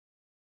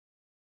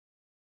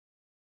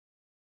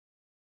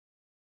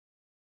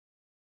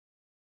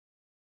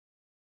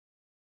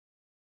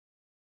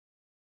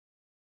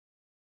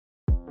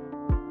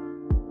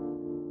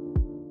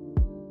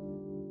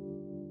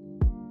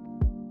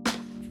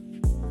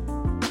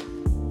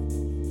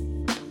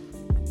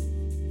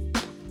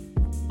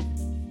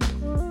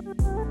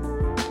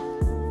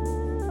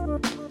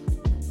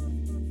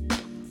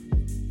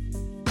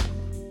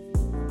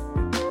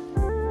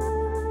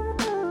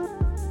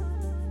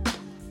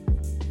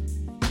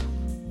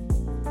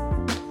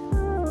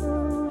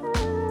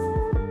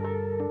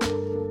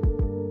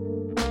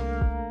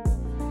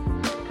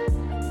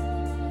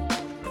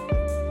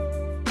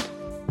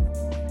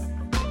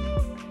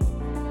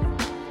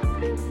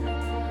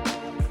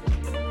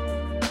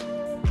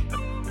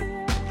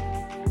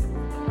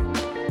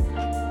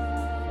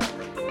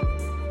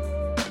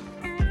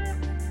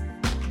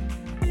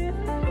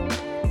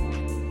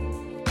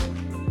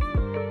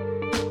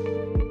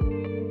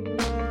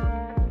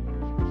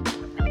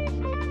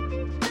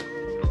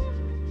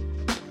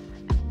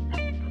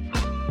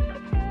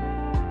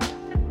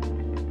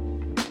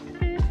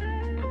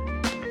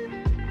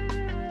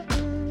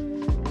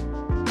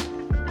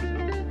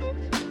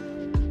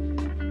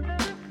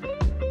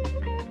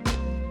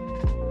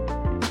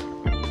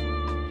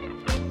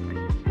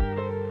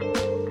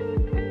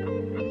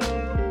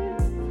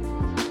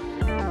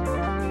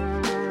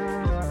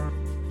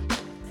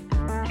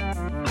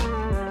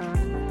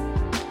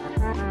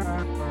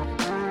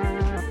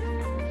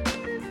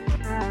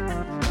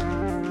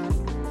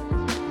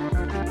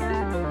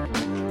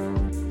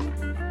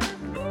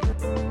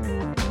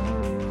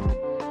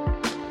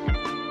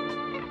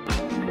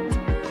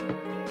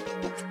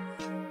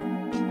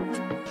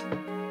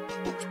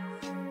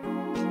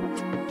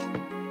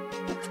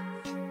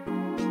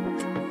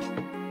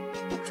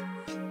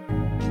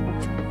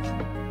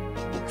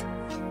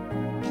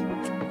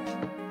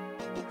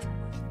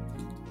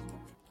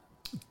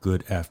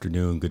Good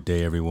afternoon, good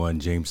day, everyone.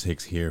 James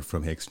Hicks here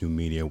from Hicks New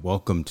Media.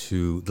 Welcome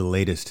to the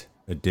latest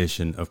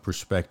edition of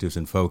Perspectives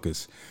in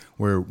Focus,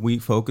 where we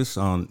focus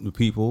on the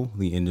people,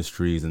 the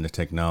industries, and the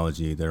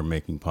technology that are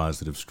making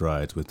positive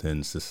strides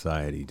within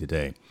society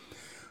today.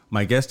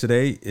 My guest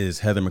today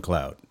is Heather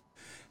MacCleoud.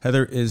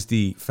 Heather is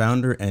the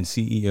founder and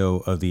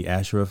CEO of the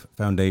Asherah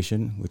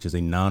Foundation, which is a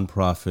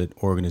nonprofit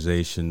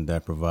organization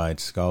that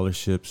provides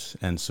scholarships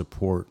and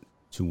support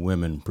to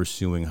women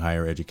pursuing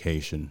higher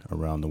education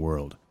around the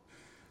world.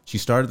 She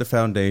started the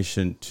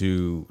foundation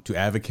to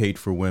advocate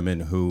for women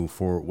who,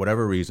 for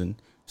whatever reason,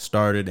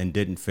 started and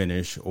didn't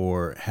finish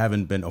or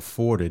haven't been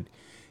afforded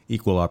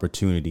equal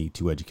opportunity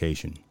to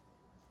education.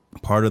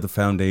 Part of the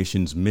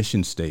foundation's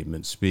mission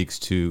statement speaks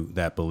to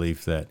that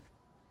belief that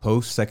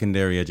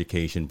post-secondary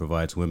education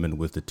provides women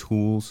with the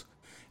tools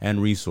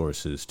and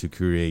resources to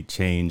create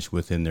change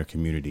within their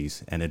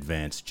communities and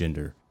advance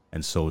gender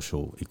and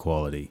social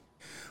equality.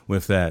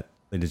 With that,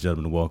 ladies and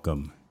gentlemen,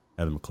 welcome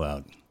Heather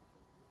MacCleoud.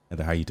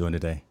 Heather, how are you doing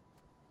today?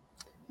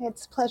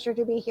 It's a pleasure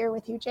to be here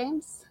with you,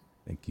 James.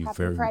 Thank you.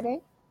 Happy Friday.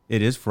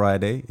 It is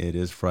Friday. It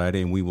is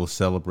Friday, and we will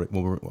celebrate.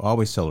 Well, we're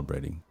always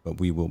celebrating, but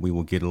we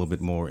will get a little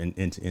bit more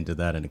into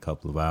that in a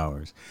couple of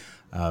hours.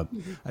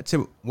 I'd say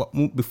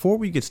before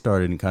we get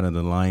started in kind of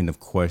the line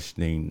of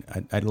questioning,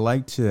 I'd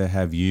like to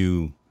have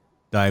you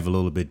dive a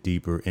little bit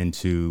deeper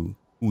into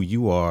who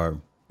you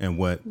are and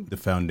what the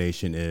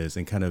foundation is,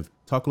 and kind of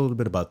talk a little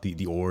bit about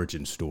the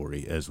origin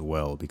story as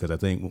well, because I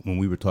think when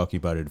we were talking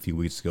about it a few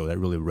weeks ago, that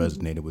really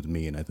resonated with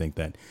me, and I think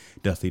that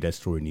definitely that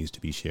story needs to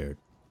be shared.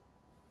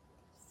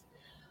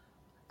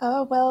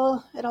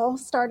 Well, it all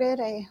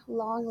started a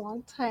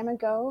long time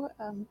ago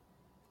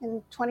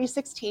in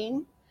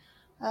 2016.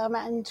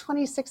 In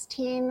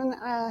 2016,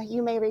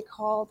 you may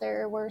recall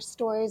there were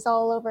stories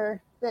all over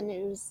the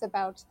news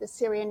about the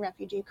Syrian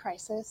refugee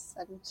crisis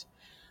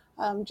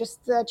and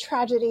just the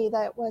tragedy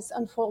that was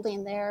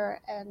unfolding there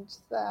and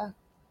the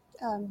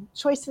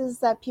choices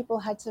that people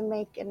had to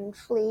make in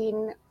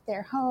fleeing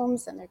their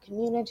homes and their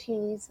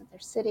communities and their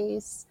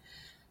cities.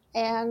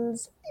 And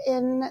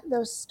in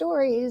those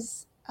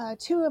stories,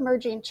 two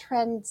emerging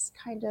trends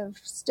kind of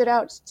stood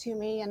out to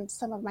me and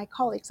some of my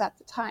colleagues at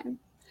the time.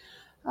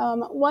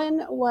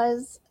 One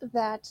was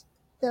that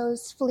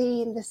those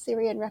fleeing the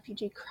Syrian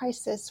refugee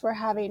crisis were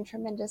having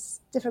tremendous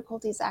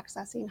difficulties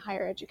accessing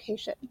higher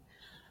education,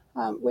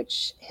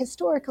 which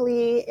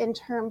historically, in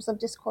terms of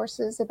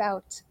discourses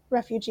about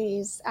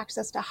refugees'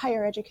 access to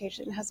higher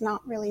education, has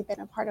not really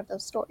been a part of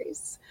those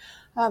stories.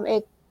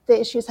 The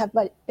issues have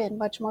been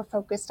much more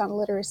focused on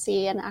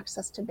literacy and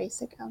access to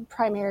basic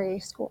primary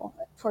school,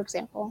 for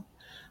example.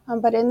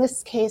 But in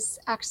this case,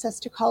 access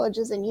to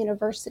colleges and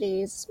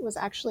universities was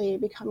actually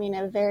becoming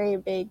a very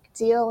big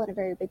deal and a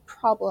very big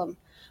problem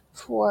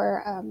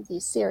for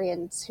these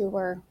Syrians who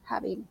were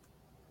having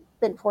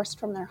been forced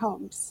from their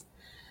homes.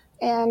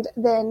 And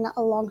then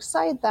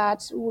alongside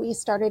that, we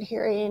started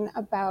hearing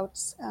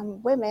about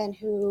women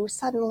who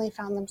suddenly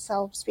found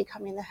themselves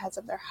becoming the heads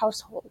of their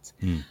household.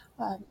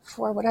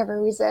 For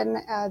whatever reason,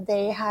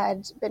 they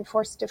had been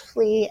forced to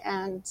flee,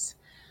 and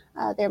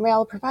their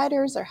male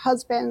providers, their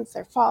husbands,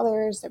 their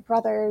fathers, their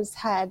brothers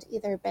had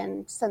either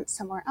been sent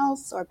somewhere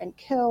else or been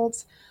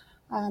killed.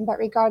 But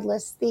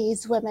regardless,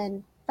 these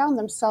women found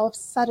themselves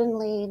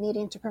suddenly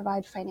needing to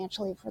provide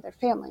financially for their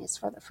families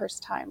for the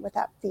first time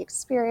without the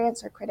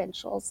experience or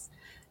credentials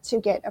to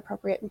get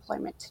appropriate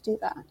employment to do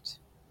that.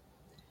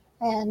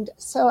 And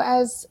so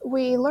as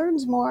we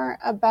learned more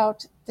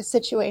about the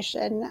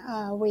situation,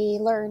 we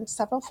learned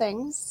several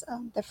things.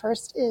 The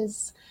first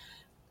is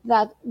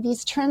that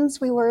these trends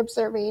we were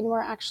observing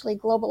were actually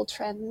global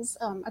trends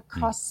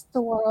across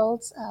the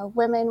world.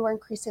 Women were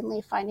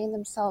increasingly finding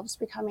themselves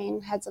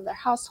becoming heads of their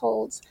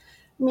households,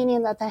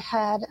 meaning that they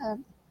had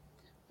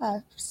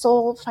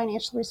sole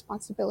financial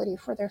responsibility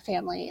for their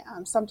family.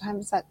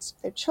 Sometimes that's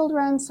their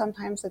children,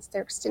 sometimes it's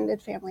their extended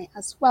family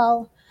as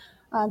well.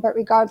 But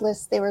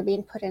regardless, they were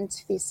being put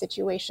into these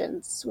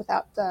situations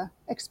without the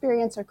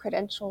experience or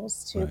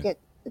credentials to get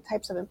the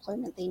types of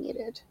employment they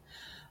needed.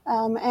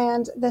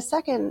 And the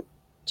second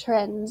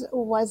trend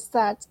was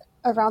that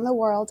around the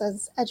world,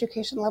 as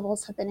education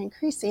levels have been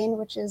increasing,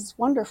 which is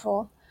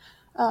wonderful,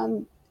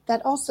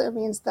 that also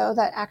means, though,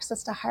 that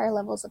access to higher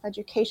levels of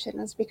education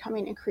is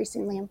becoming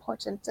increasingly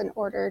important in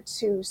order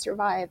to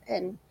survive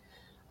in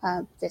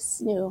this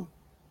new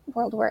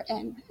world we're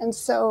in. And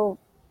so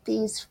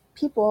these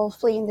people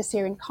fleeing the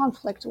Syrian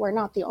conflict were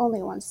not the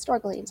only ones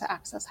struggling to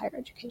access higher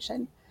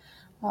education.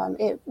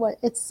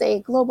 It's a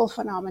global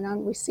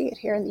phenomenon. We see it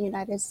here in the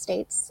United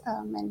States,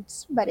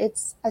 but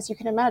it's, as you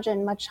can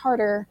imagine, much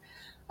harder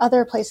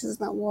other places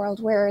in the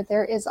world where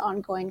there is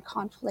ongoing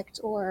conflict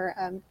or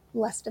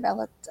less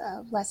developed,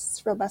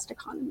 less robust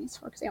economies,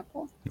 for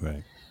example.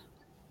 Right.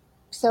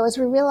 So as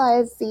we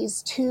realized,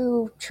 these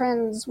two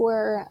trends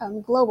were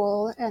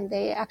global, and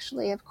they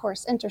actually, of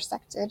course,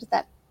 intersected,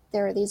 that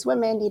there are these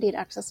women needing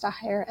access to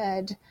higher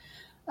ed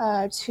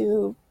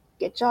to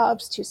get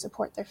jobs, to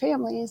support their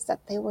families, that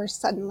they were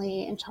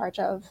suddenly in charge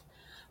of.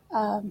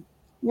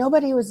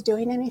 Nobody was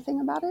doing anything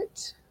about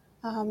it.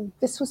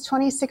 This was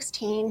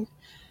 2016,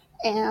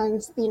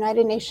 and the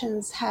United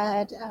Nations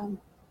had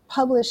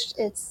published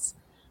its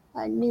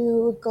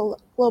new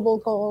global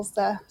goals,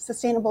 the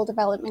Sustainable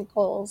Development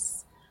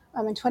Goals,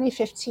 in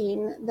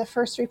 2015. The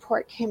first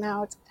report came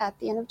out at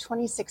the end of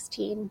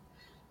 2016,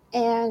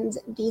 and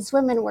these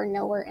women were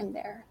nowhere in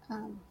there.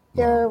 Wow.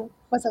 There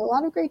was a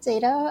lot of great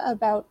data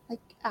about like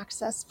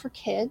access for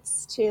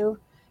kids to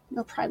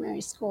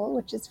primary school,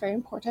 which is very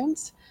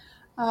important.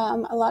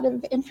 A lot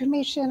of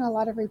information, a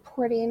lot of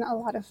reporting, a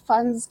lot of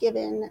funds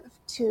given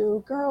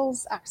to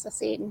girls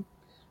accessing,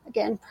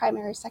 again,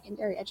 primary,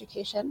 secondary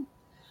education.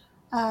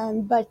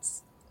 But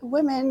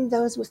women,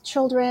 those with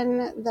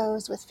children,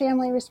 those with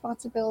family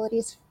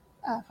responsibilities,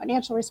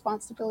 financial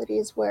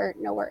responsibilities, were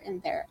nowhere in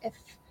there. If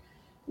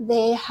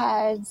they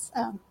had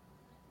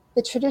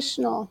the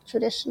traditional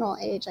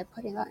age, I'm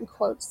putting that in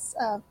quotes,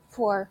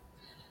 for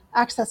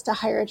access to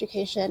higher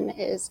education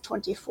is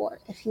 24.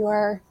 If you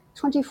are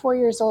 24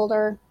 years old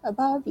or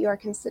above, you are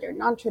considered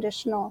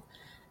non-traditional,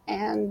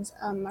 and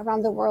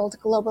around the world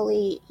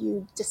globally,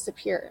 you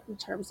disappear in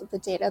terms of the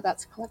data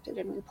that's collected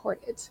and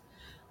reported.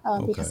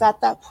 Because Okay.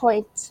 at that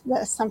point, the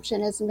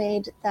assumption is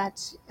made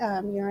that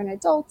you're an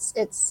adult.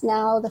 It's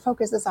now the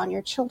focus is on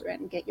your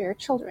children. Get your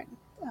children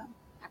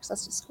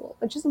access to school,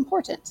 which is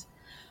important.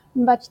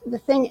 But the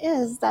thing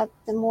is that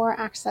the more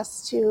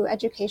access to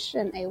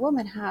education a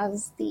woman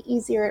has, the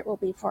easier it will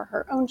be for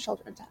her own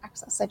children to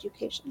access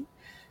education.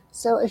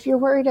 So if you're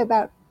worried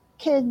about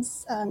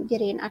kids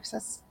getting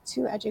access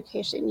to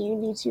education, you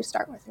need to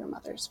start with your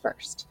mothers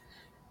first.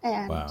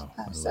 And Wow.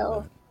 I love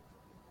so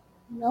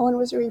that. no one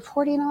was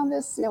reporting on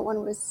this. No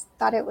one was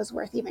thought it was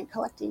worth even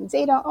collecting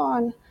data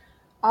on.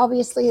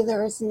 Obviously,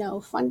 there is no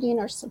funding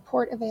or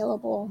support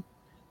available.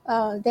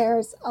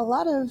 There's a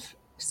lot of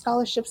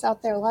scholarships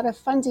out there, a lot of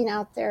funding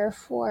out there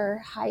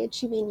for high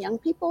achieving young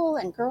people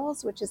and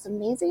girls, which is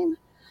amazing.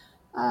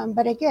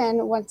 But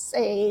again, once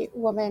a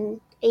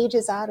woman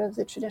ages out of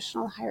the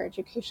traditional higher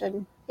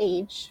education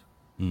age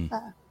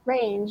Mm.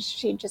 range,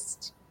 she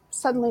just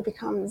suddenly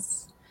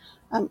becomes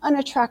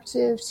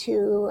unattractive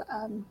to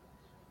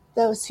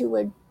those who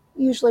would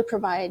usually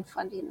provide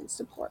funding and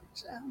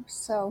support.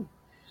 So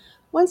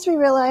once we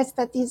realized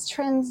that these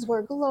trends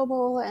were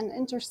global and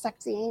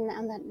intersecting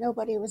and that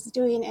nobody was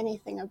doing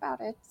anything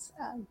about it,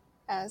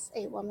 as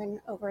a woman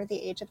over the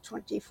age of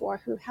 24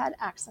 who had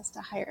access to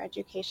higher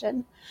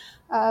education,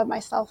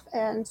 myself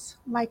and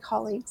my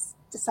colleagues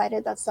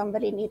decided that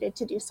somebody needed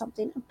to do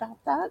something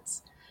about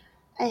that.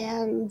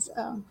 And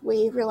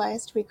we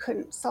realized we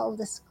couldn't solve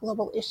this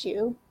global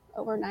issue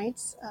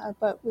overnight,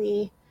 but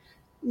we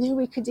knew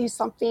we could do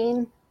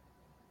something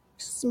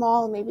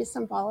small, maybe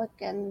symbolic,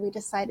 and we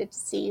decided to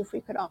see if we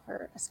could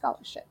offer a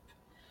scholarship.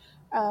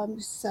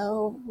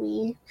 So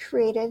we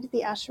created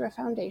the Asherah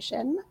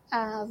Foundation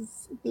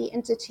as the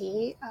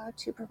entity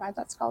to provide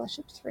that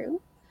scholarship through.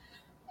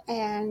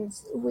 And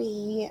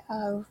we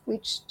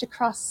reached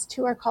across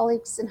to our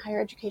colleagues in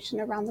higher education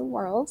around the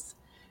world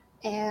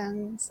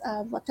and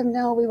let them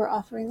know we were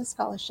offering the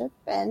scholarship.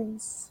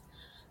 And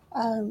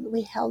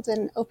we held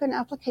an open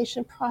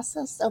application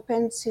process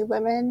open to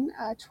women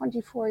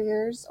 24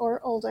 years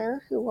or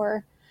older who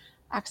were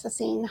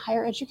accessing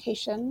higher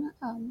education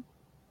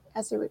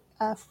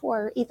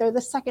for either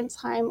the second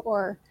time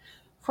or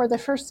for the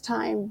first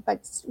time,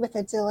 but with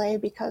a delay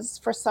because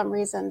for some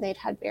reason they'd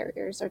had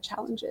barriers or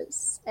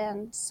challenges.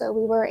 And so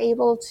we were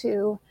able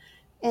to,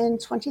 in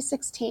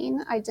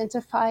 2016,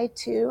 identify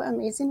two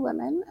amazing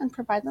women and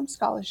provide them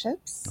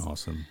scholarships.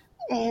 Awesome.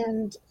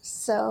 And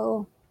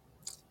so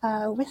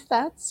with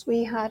that,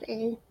 we had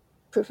a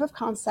proof of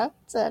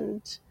concept,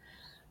 and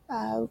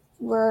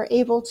we're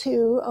able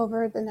to,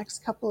 over the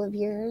next couple of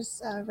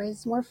years,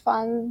 raise more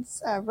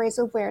funds, raise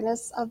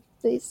awareness of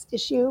this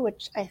issue,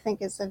 which I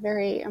think is a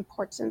very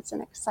important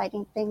and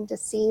exciting thing to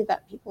see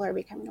that people are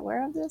becoming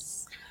aware of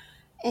this.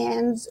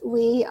 And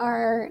we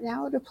are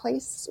now at a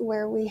place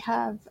where we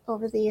have,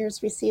 over the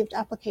years, received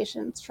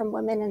applications from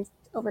women in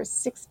over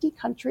 60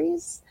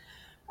 countries.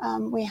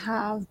 We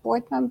have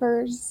board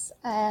members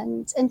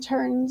and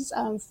interns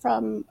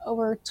from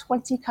over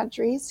 20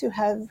 countries who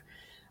have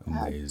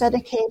Amazing.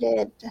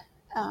 dedicated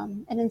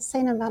an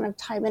insane amount of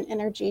time and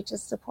energy to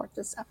support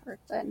this effort.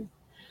 And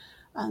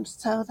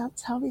so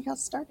that's how we got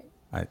started.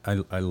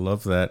 I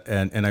love that,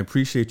 and I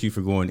appreciate you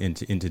for going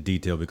into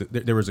detail because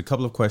there was a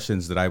couple of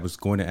questions that I was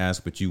going to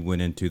ask, but you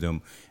went into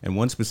them, and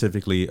one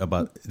specifically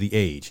about the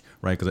age,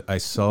 right? Because I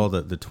saw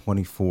the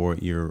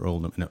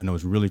 24-year-old, and I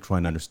was really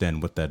trying to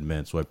understand what that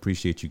meant. So I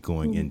appreciate you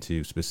going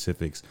into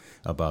specifics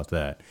about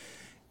that,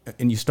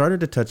 and you started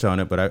to touch on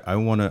it, but I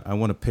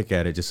wanna pick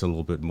at it just a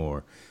little bit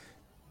more.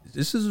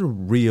 This is a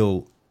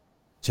real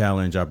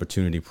challenge,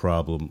 opportunity,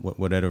 problem,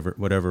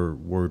 whatever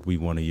word we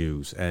want to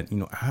use,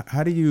 and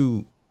how do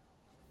you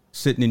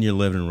sitting in your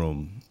living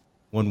room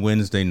one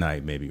Wednesday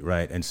night, maybe,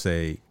 right, and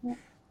say,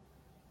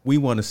 we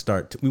want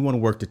to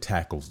work to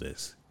tackle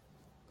this.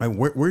 Like,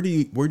 where do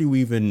you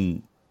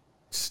even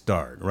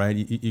start, right?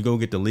 You go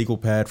get the legal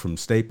pad from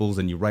Staples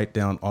and you write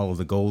down all of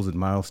the goals and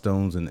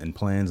milestones and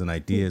plans and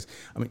ideas.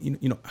 I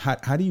mean,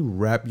 how do you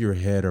wrap your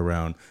head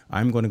around,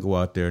 I'm going to go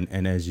out there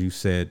and as you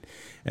said,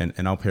 and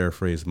I'll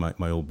paraphrase my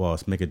old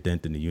boss, make a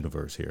dent in the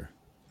universe here.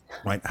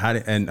 Right.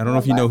 And I I don't know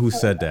if love you know that. who I love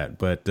said that.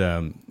 that,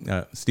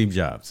 but Steve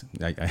Jobs.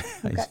 Okay.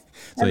 So That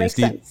yeah, makes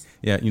Steve. sense.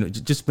 Yeah,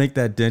 just make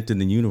that dent in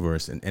the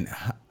universe, and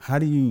how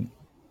do you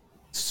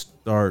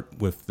start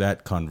with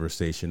that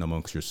conversation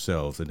amongst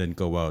yourselves, and then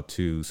go out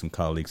to some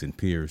colleagues and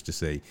peers to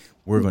say,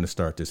 we're going to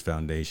start this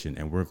foundation,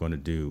 and we're going to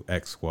do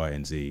X, Y,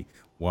 and Z.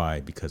 Why?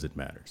 Because it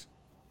matters.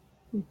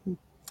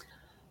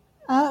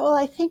 Well,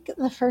 I think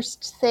the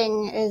first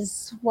thing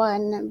is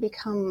one,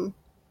 become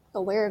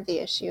aware of the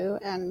issue.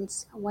 And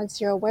once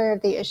you're aware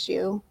of the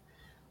issue,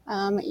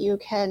 you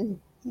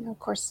can, of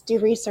course, do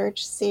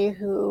research, see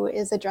who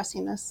is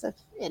addressing this, if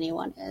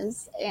anyone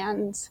is,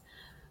 and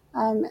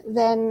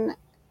then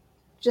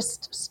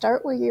just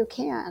start where you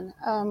can.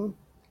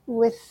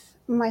 With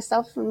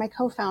myself and my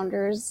co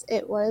founders,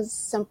 it was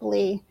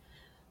simply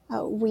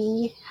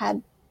we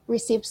had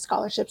received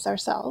scholarships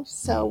ourselves,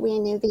 so we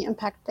knew the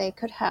impact they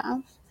could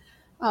have.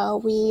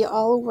 We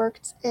all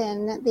worked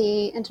in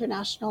the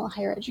international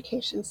higher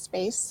education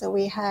space, so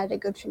we had a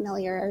good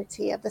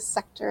familiarity of the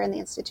sector and the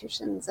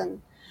institutions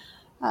and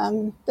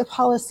the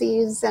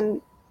policies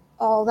and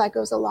all that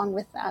goes along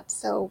with that.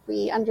 So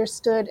we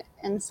understood,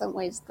 in some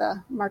ways,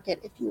 the market,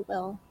 if you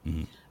will.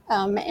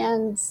 Mm-hmm.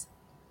 And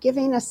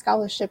giving a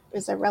scholarship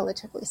is a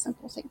relatively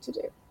simple thing to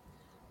do.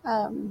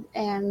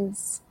 And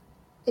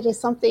it is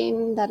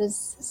something that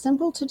is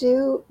simple to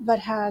do, but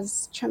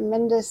has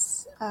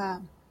tremendous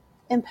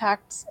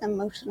impact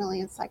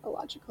emotionally and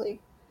psychologically,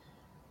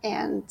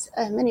 and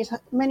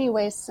many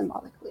ways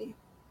symbolically.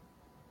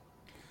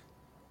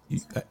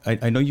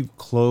 I know you've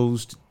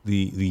closed the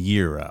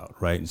year out,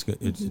 right? It's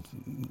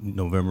Mm-hmm.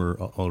 November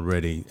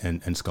already,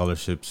 and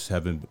scholarships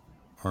aren't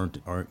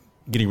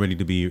getting ready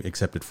to be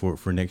accepted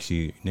for next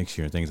year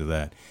and things of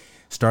that.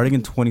 Starting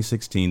in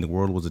 2016, the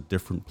world was a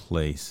different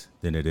place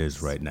than it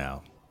is right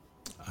now.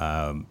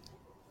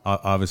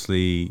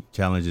 Obviously,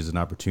 challenges and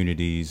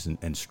opportunities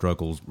and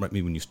struggles. Right,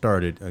 when you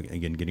started,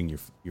 again, getting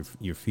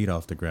your feet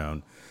off the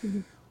ground.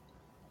 Mm-hmm.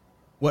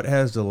 What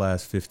has the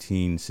last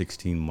 15,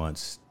 16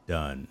 months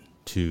done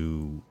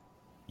to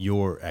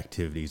your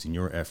activities and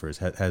your efforts?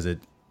 Has it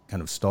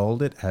kind of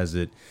stalled it? Has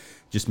it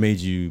just made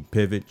you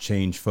pivot,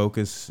 change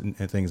focus, and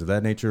things of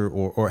that nature?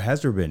 Or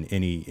has there been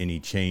any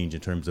change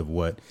in terms of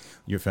what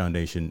your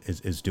foundation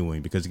is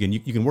doing? Because again, you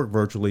can work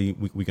virtually.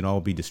 We can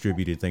all be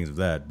distributed, things of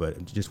that. But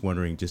I'm just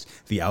wondering,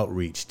 just the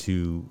outreach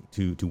to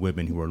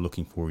women who are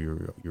looking for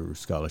your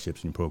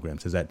scholarships and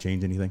programs. Has that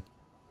changed anything?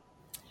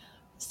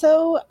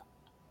 So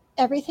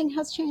everything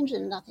has changed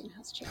and nothing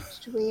has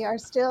changed. We are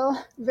still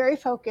very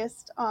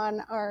focused on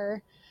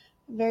our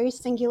very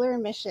singular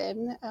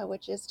mission,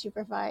 which is to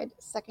provide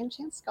second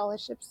chance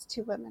scholarships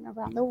to women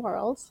around the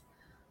world.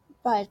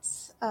 But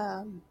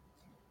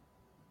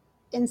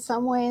in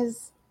some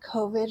ways,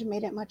 COVID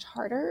made it much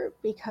harder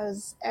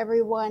because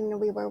everyone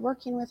we were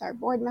working with, our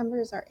board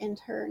members, our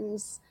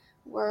interns,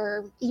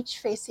 were each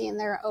facing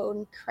their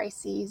own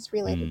crises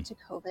related to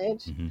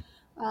COVID.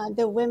 Mm-hmm.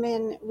 The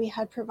women we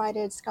had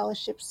provided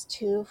scholarships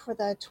to for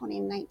the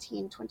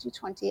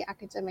 2019-2020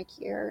 academic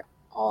year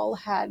all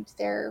had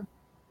their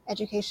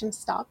education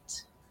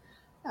stopped.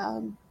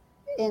 Um,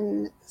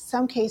 in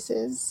some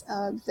cases,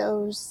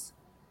 those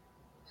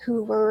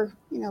who were,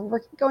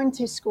 going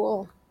to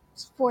school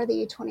for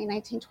the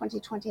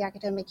 2019-2020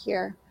 academic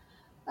year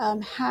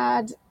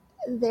had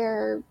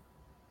their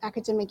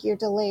academic year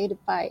delayed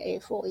by a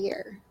full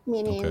year,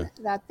 meaning Okay.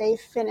 that they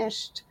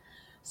finished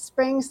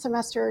spring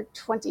semester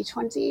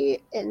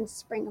 2020 in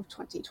spring of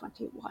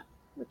 2021,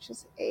 which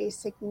is a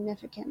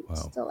significant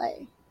Wow.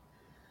 delay.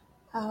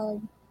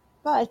 Um,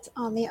 but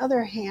on the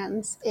other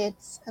hand,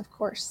 it's, of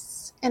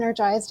course,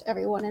 energized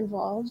everyone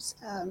involved.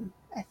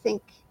 I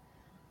think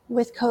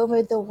with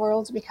COVID, the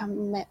world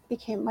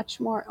became much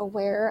more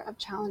aware of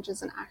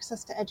challenges and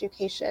access to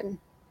education,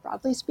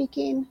 broadly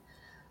speaking.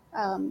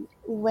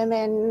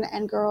 Women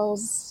and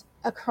girls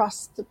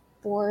across the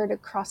board,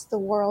 across the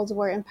world,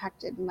 were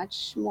impacted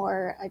much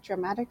more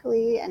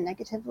dramatically and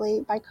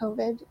negatively by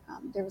COVID.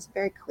 There was a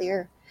very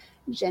clear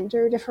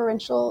gender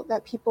differential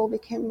that people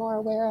became more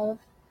aware of.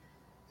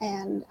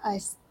 And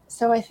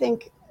so I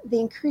think the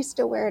increased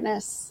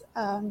awareness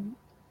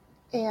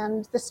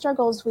and the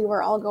struggles we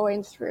were all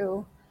going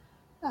through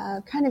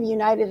kind of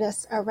united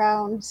us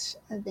around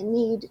the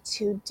need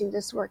to do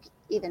this work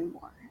even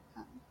more.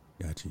 Um,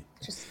 Got you.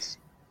 just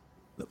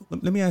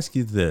Let me ask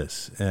you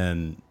this,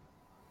 and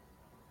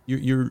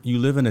you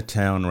live in a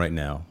town right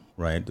now,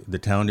 right? The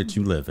town that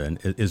you live in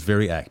is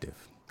very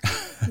active,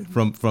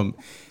 Mhm. from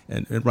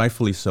and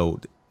rightfully so.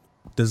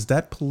 Does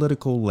that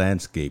political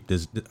landscape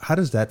how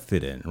does that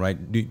fit in,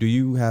 right? Do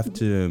you have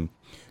to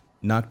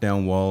knock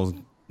down walls,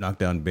 knock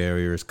down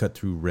barriers, cut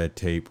through red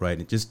tape, right?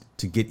 And just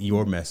to get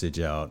your Mhm. message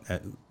out,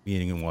 at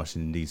being in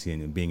Washington D.C.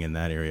 and being in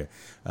that area,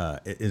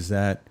 is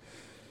that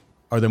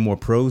are there more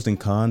pros than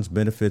cons,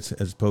 benefits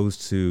as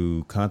opposed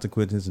to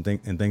consequences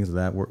and things of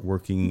that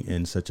working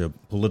in such a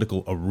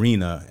political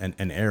arena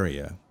and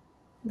area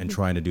and Mhm.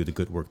 trying to do the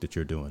good work that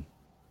you're doing?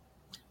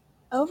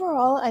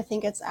 Overall, I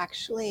think it's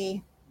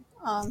actually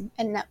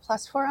a net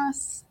plus for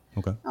us.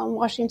 Okay.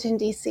 Washington,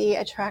 D.C.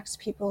 attracts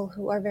people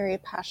who are very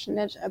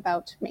passionate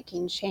about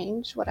making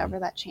change, Mhm. whatever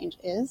that change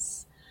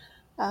is.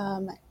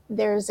 Um,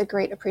 there's a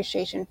great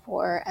appreciation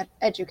for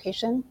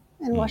education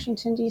in Mhm.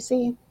 Washington,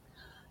 D.C.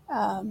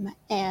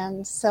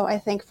 And so I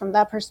think from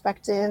that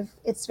perspective,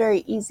 it's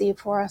very easy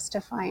for us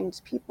to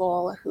find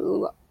people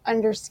who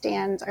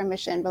understand our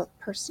mission both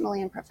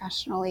personally and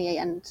professionally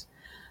and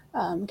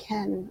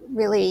can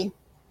really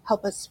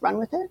help us run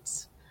with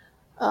it.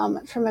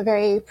 From a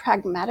very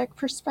pragmatic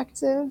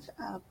perspective,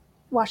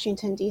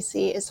 Washington,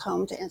 D.C. is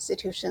home to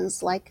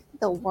institutions like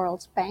the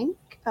World Bank,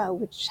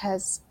 which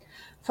has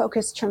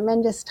focused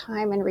tremendous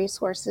time and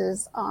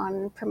resources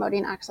on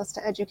promoting access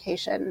to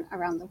education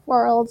around the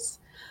world.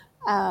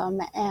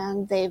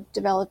 And they've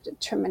developed a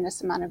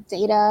tremendous amount of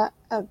data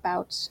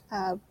about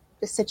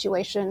the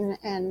situation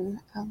in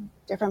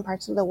different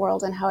parts of the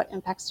world and how it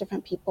impacts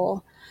different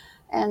people.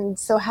 And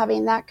so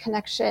having that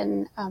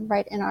connection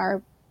right in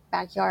our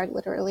backyard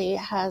literally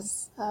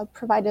has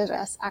provided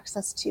us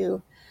access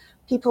to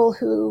people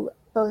who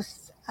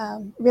both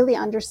really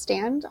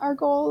understand our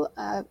goal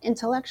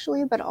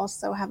intellectually, but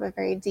also have a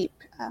very deep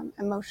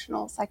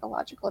emotional,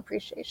 psychological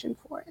appreciation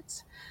for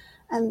it.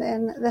 And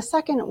then the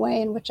second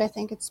way in which I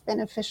think it's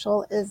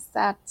beneficial is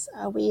that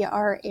we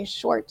are a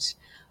short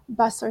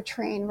bus or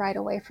train ride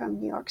away from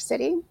New York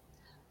City.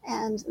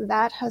 And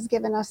that has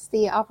given us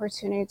the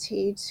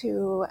opportunity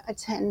to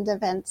attend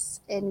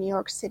events in New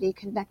York City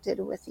connected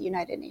with the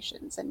United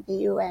Nations and the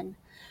UN,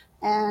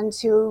 and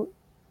to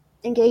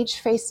engage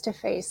face to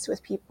face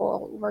with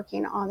people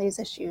working on these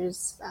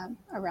issues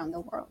around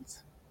the world.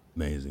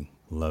 Amazing.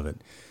 Love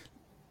it.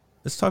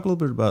 Let's talk a little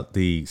bit about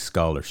the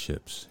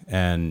scholarships.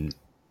 And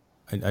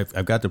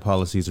I've got the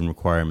policies and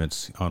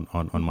requirements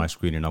on my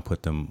screen, and I'll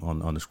put them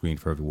on the screen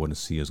for everyone to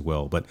see as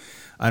well. But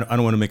I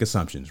don't want to make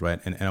assumptions, right?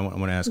 And I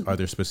want to ask, are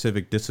there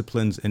specific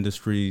disciplines,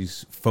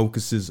 industries,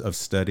 focuses of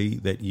study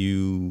that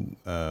you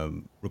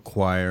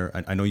require?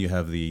 I know you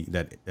have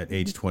that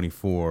age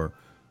 24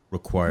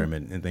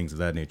 requirement and things of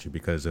that nature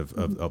because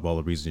of all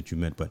the reasons that you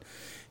meant. But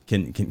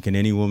can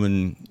any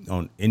woman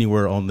on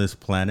anywhere on this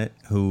planet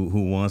who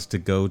wants to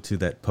go to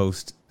that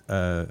post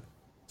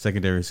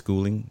secondary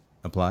schooling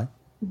apply?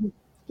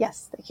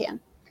 Yes, they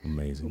can.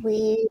 Amazing.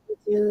 We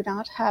do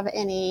not have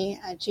any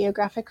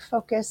geographic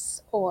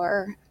focus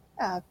or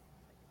uh,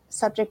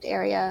 subject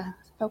area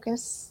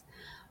focus.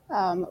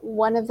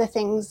 One of the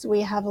things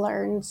we have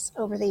learned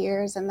over the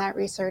years, and that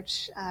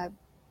research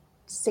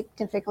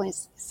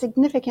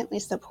significantly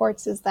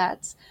supports, is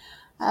that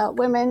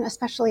women,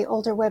 especially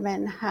older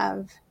women,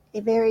 have a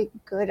very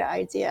good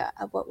idea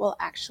of what will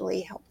actually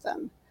help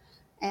them.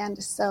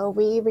 And so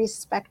we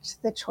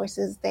respect the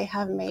choices they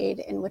have made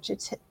in which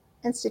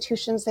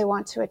institutions they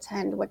want to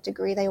attend, what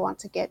degree they want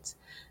to get,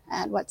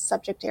 and what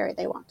subject area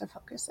they want to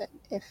focus in.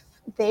 If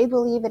they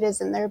believe it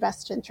is in their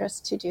best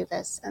interest to do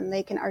this, and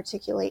they can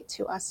articulate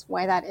to us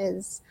why that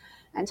is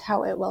and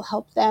how it will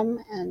help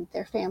them and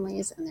their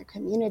families and their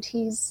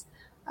communities,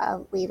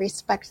 we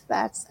respect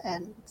that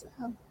and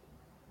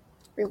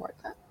reward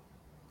that.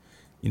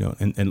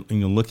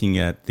 And looking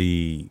at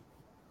the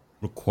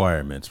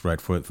requirements, right,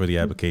 for the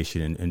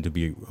application and to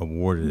be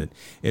awarded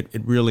it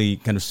really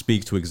kind of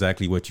speaks to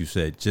exactly what you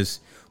said.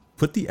 Just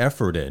put the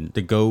effort in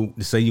to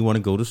say you want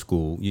to go to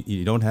school.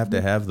 You don't have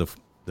to have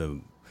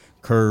the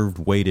curved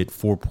weighted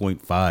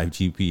 4.5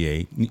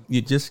 GPA.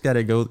 You just got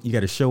to go. You got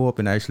to show up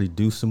and actually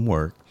do some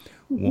work.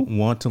 Mm-hmm.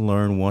 Want to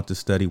learn, want to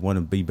study, want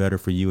to be better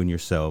for you and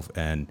yourself,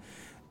 and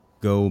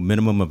go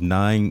minimum of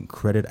 9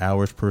 credit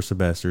hours per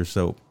semester.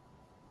 So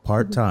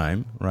part Mm-hmm.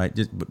 time, right?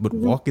 But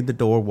Mm-hmm. walk in the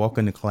door, walk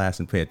into class,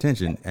 and pay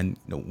attention. And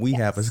we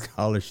have a Yes.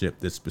 scholarship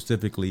that's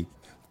specifically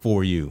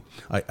for you.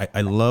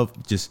 I love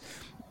just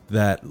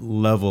that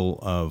level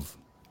of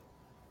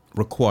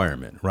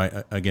requirement,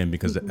 right? Again,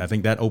 because Mm-hmm. I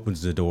think that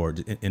opens the door,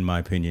 in my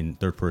opinion,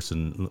 third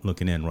person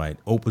looking in, right?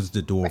 Opens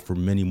the door Right. for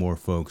many more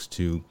folks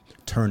to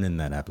turn in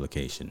that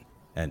application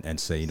and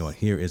say, what,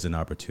 here is an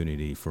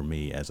opportunity for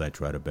me as I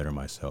try to better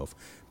myself,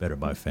 better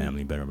my Mm-hmm.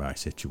 family, better my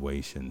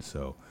situation.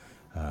 So,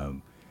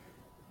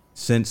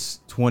 since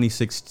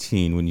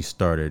 2016, when you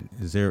started,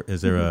 is there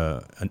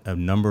Mm-hmm. a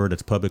number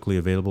that's publicly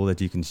available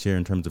that you can share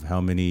in terms of how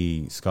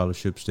many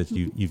scholarships that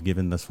you've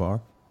given thus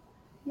far?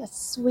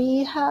 Yes,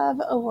 we have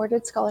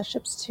awarded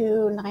scholarships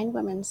to 9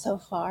 women so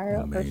far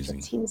over Amazing.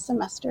 15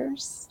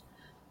 semesters.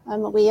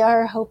 We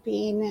are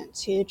hoping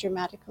to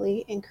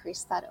dramatically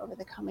increase that over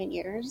the coming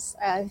years.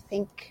 I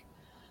think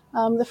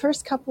the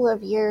first couple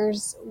of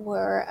years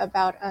were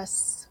about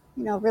us,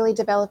 really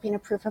developing a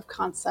proof of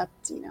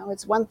concept.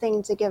 It's one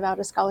thing to give out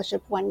a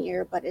scholarship one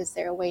year, but is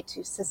there a way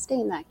to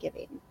sustain that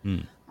giving? Hmm.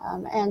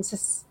 And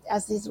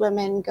as these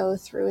women go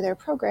through their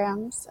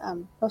programs,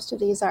 most of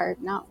these are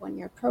not 1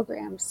 year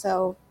programs.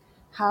 So,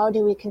 how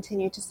do we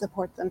continue to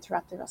support them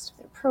throughout the rest of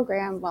their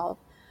program while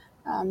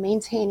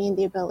maintaining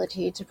the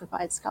ability to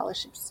provide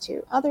scholarships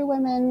to other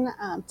women,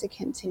 to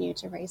continue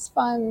to raise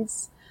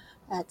funds,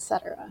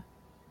 etc.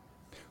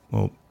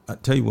 Well, I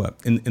tell you what,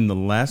 in the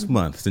last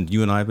month since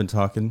you and I have been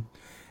talking,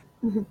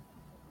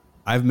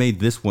 I've made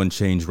this one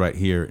change right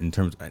here in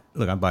terms of,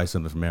 look, I buy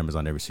something from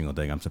Amazon every single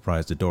day. I'm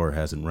surprised the door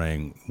hasn't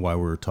rang while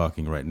we're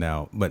talking right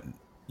now, but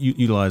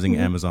utilizing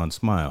Amazon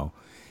Smile,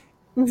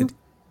 it,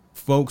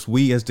 folks,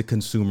 we as the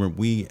consumer,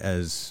 we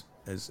as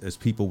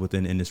people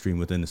within industry and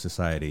within the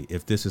society,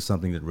 if this is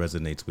something that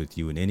resonates with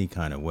you in any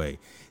kind of way,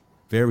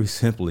 very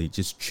simply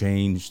just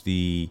change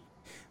the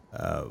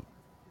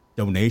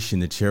donation,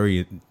 the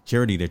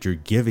charity that you're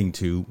giving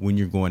to when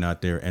you're going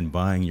out there and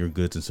buying your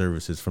goods and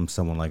services from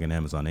someone like an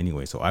Amazon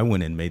anyway. So I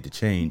went and made the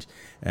change,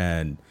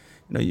 and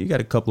you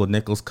got a couple of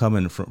nickels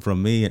coming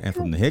from me and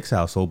from the Hicks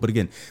household. But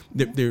again,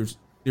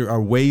 there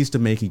are ways to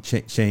make a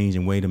change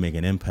and way to make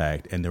an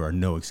impact, and there are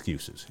no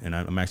excuses. And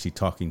I'm actually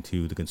talking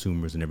to the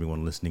consumers and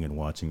everyone listening and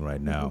watching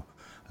right now.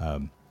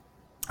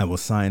 I will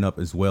sign up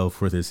as well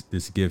for this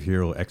Give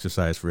Hero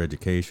exercise for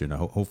education.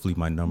 Hopefully,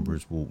 my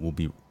numbers will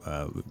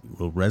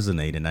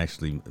resonate and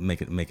actually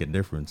make a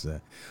difference.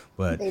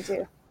 But They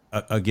do.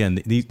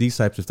 Again, these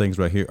types of things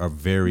right here are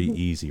very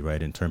easy,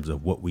 right? In terms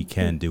of what we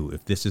can do.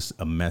 If this is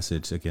a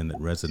message again that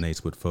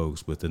resonates with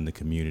folks within the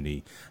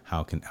community,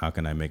 how can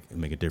I make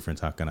a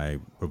difference? How can I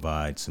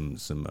provide some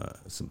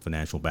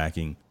financial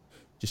backing?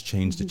 Just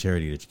change the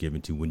charity that you're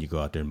giving to when you go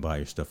out there and buy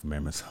your stuff from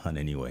Amazon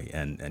anyway,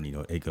 and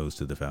it goes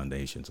to the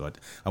foundation. So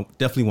I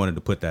definitely wanted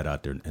to put that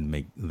out there and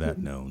make that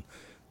known.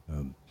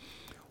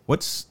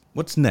 What's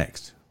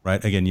next,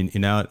 right? Again,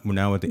 we're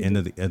now at the end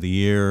of the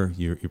year.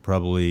 You're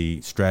probably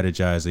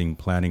strategizing,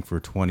 planning for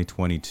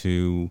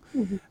 2022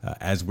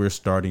 as we're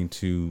starting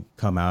to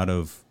come out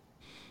of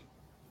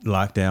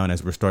lockdown,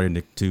 as we're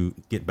starting to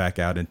get back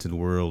out into the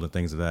world and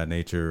things of that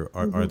nature.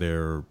 Are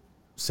there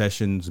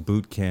sessions,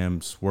 boot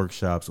camps,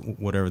 workshops,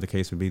 whatever the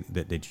case may be,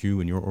 that you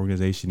and your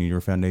organization and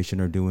your foundation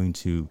are doing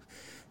to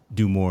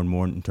do more and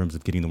more in terms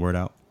of getting the word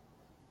out?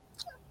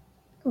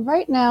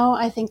 Right now,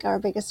 I think our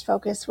biggest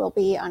focus will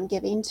be on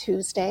Giving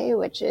Tuesday,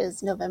 which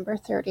is November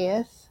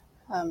 30th.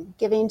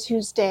 Giving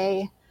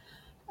Tuesday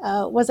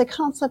was a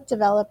concept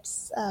developed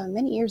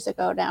many years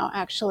ago now,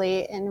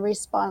 actually, in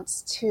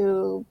response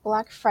to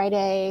Black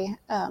Friday,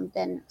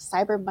 then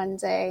Cyber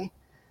Monday.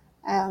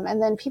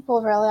 And then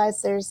people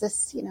realize there's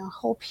this,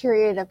 whole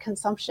period of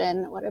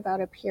consumption. What about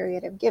a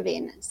period of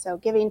giving? So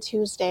Giving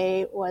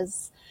Tuesday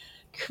was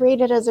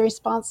created as a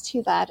response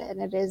to that,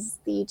 and it is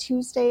the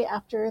Tuesday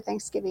after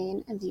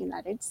Thanksgiving in the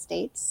United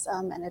States,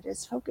 and it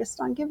is focused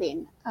on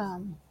giving.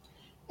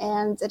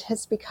 And it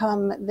has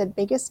become the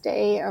biggest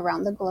day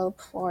around the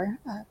globe for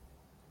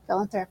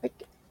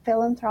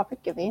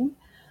philanthropic giving.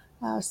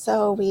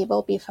 So we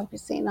will be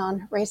focusing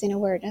on raising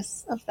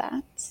awareness of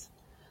that.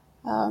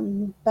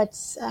 But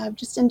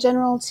just in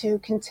general, to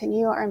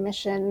continue our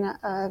mission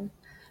of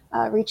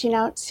reaching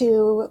out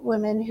to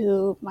women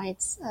who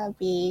might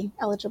be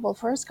eligible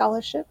for a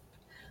scholarship,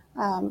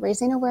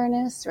 raising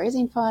awareness,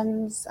 raising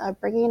funds,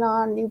 bringing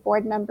on new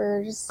board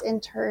members,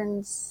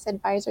 interns,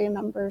 advisory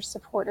members,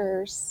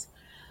 supporters,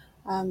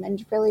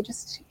 and really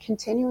just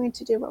continuing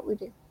to do what we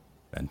do.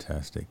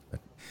 Fantastic.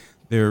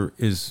 There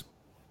is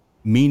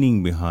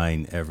meaning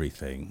behind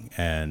everything,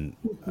 and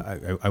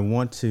I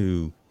want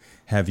to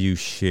have you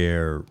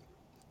share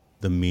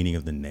the meaning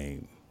of the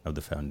name of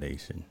the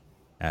foundation,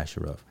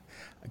 Asherah,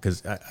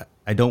 because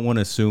I don't want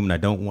to assume, and I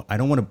don't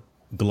want to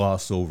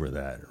gloss over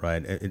that,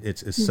 right?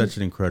 It's such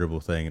an incredible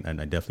thing,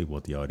 and I definitely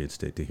want the audience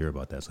to hear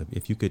about that. So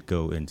if you could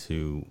go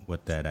into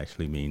what that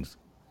actually means.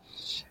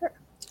 Sure.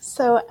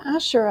 So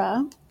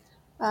Asherah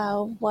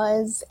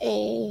was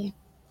a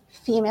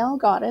female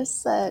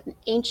goddess, an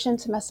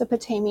ancient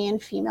Mesopotamian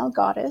female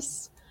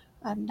goddess.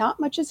 Not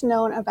much is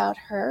known about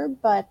her,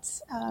 but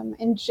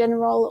in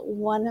general,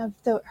 one of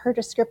her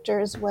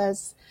descriptors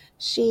was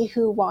she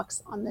who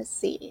walks on the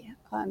sea,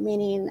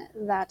 meaning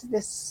that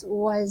this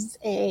was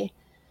a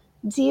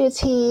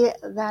deity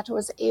that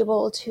was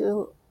able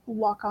to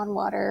walk on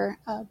water.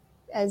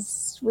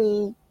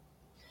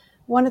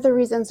 One of the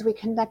reasons we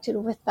connected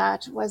with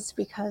that was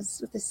because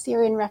with the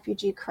Syrian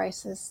refugee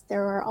crisis,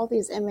 there were all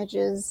these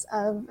images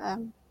of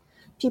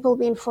people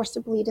being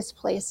forcibly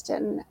displaced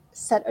and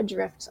set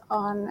adrift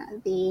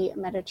on the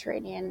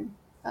Mediterranean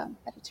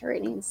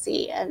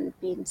Sea and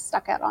being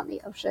stuck out on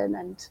the ocean,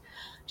 and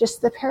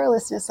just the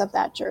perilousness of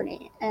that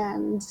journey.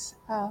 And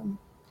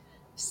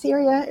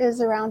Syria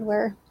is around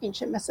where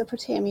ancient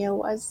Mesopotamia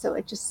was, so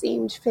it just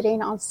seemed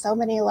fitting on so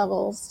many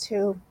levels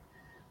to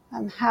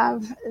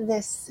have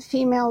this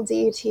female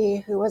deity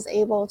who was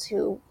able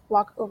to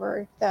walk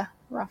over the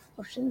rough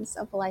oceans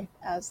of life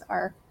as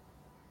our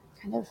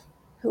kind of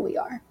who we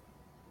are.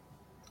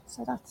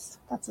 So that's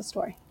the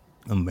story.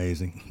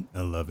 Amazing.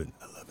 I love it.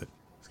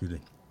 Excuse me.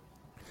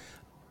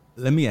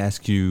 Let me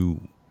ask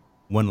you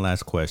one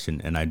last question,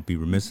 and I'd be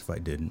remiss if I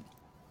didn't,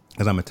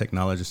 because I'm a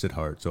technologist at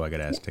heart, so I got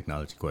to ask a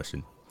technology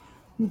question.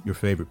 Your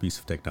favorite piece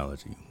of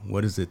technology.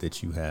 What is it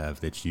that you have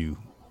that you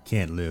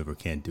can't live or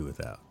can't do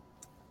without?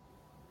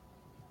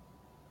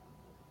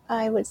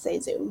 I would say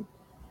Zoom.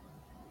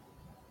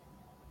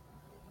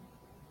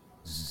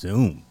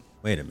 Zoom.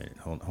 Wait a minute.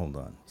 Hold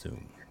on.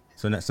 Zoom.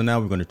 So now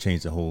we're going to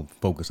change the whole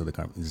focus of the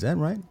conversation. Is that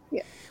right?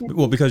 Yeah.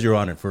 Well, because you're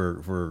on it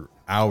for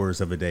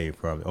hours of a day,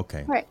 probably.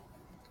 Okay. Right.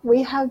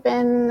 We have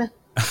been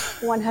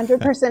 100%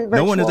 virtual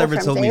No one has ever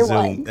from told day me Zoom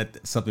one.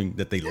 that something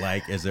that they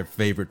like as their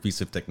favorite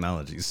piece of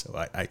technology. So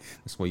I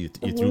that's why you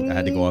threw. I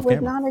had to We go off would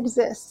camera. not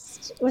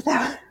exist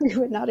without we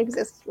would not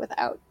exist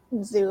without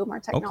Zoom or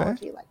Okay.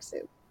 technology like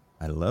Zoom.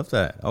 I love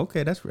that.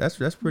 Okay, that's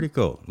pretty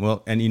cool.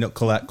 Well, and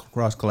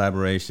cross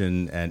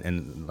collaboration and a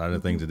lot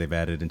of things that they've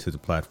added into the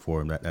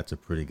platform. That's a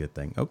pretty good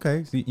thing.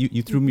 Okay, so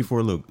you threw me for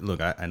a loop.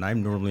 Look, I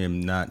normally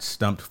am not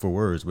stumped for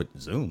words, but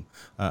Zoom.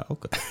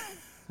 Okay.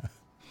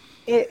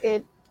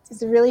 It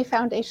is really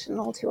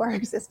foundational to our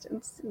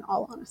existence, in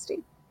all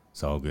honesty.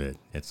 It's all good.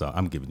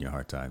 I'm giving you a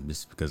hard time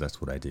just because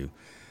that's what I do.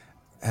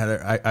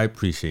 Heather, I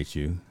appreciate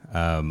you.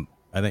 I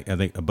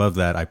think above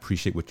that, I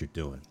appreciate what you're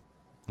doing.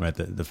 Right,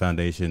 the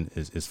foundation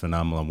is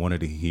phenomenal. I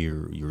wanted to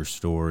hear your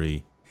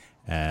story,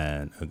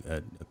 and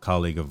a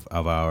colleague of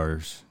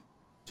ours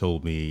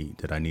told me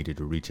that I needed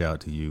to reach out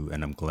to you,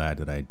 and I'm glad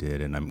that I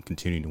did. And I'm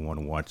continuing to want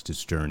to watch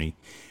this journey,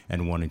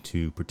 and wanting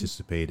to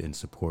participate and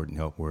support and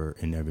help where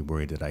in every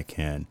way that I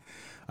can.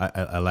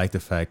 I like the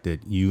fact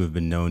that you have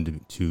been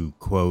known to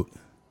quote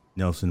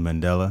Nelson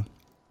Mandela: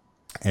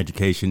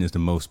 "Education is the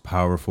most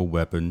powerful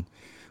weapon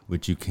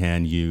which you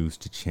can use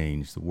to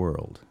change the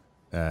world."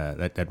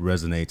 That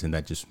resonates, and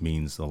that just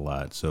means a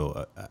lot.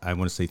 So I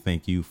want to say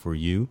thank you for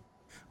you.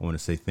 I want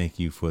to say thank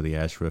you for the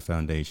Asherah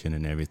Foundation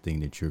and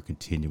everything that you're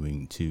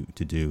continuing to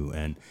do.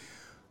 And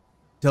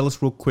tell us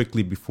real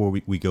quickly before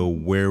we go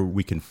where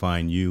we can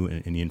find you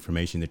and the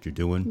information that you're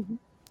doing. Mm-hmm.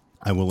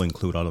 I will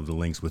include all of the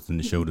links within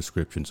the show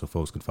description so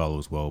folks can follow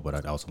as well, but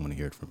I'd also want to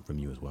hear it from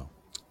you as well.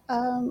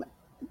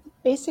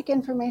 Basic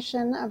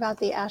information about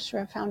the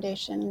Asherah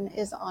Foundation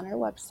is on our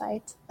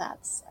website.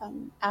 That's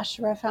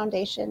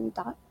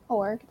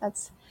asherahfoundation.org.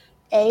 That's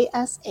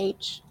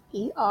ASHERAH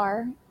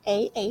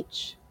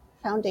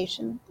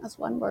Foundation, as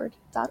one word,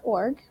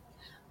 .org.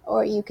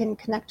 Or you can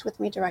connect with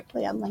me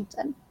directly on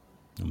LinkedIn.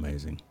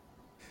 Amazing.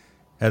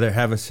 Heather,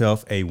 have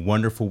yourself a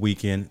wonderful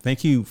weekend.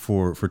 Thank you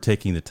for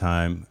taking the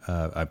time.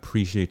 I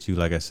appreciate you,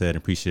 like I said,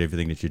 appreciate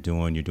everything that you're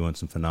doing. You're doing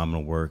some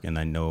phenomenal work, and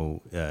I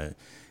know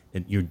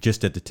you're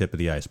just at the tip of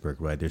the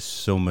iceberg, right? There's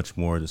so much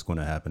more that's going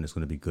to happen. It's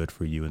going to be good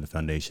for you and the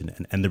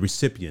foundation and the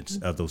recipients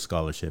of those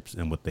scholarships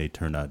and what they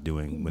turn out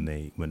doing when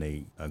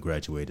they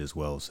graduate as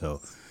well.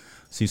 So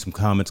see some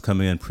comments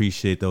coming in.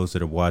 Appreciate those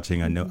that are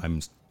watching. I know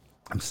I'm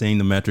seeing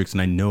the metrics,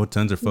 and I know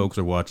tons of folks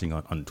are watching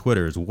on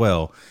Twitter as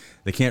well.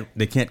 They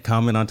can't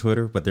comment on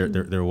Twitter, but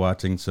they're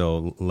watching.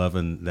 So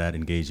loving that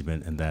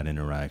engagement and that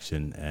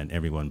interaction. And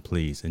everyone,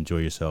 please enjoy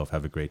yourself.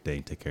 Have a great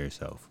day. Take care of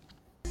yourself.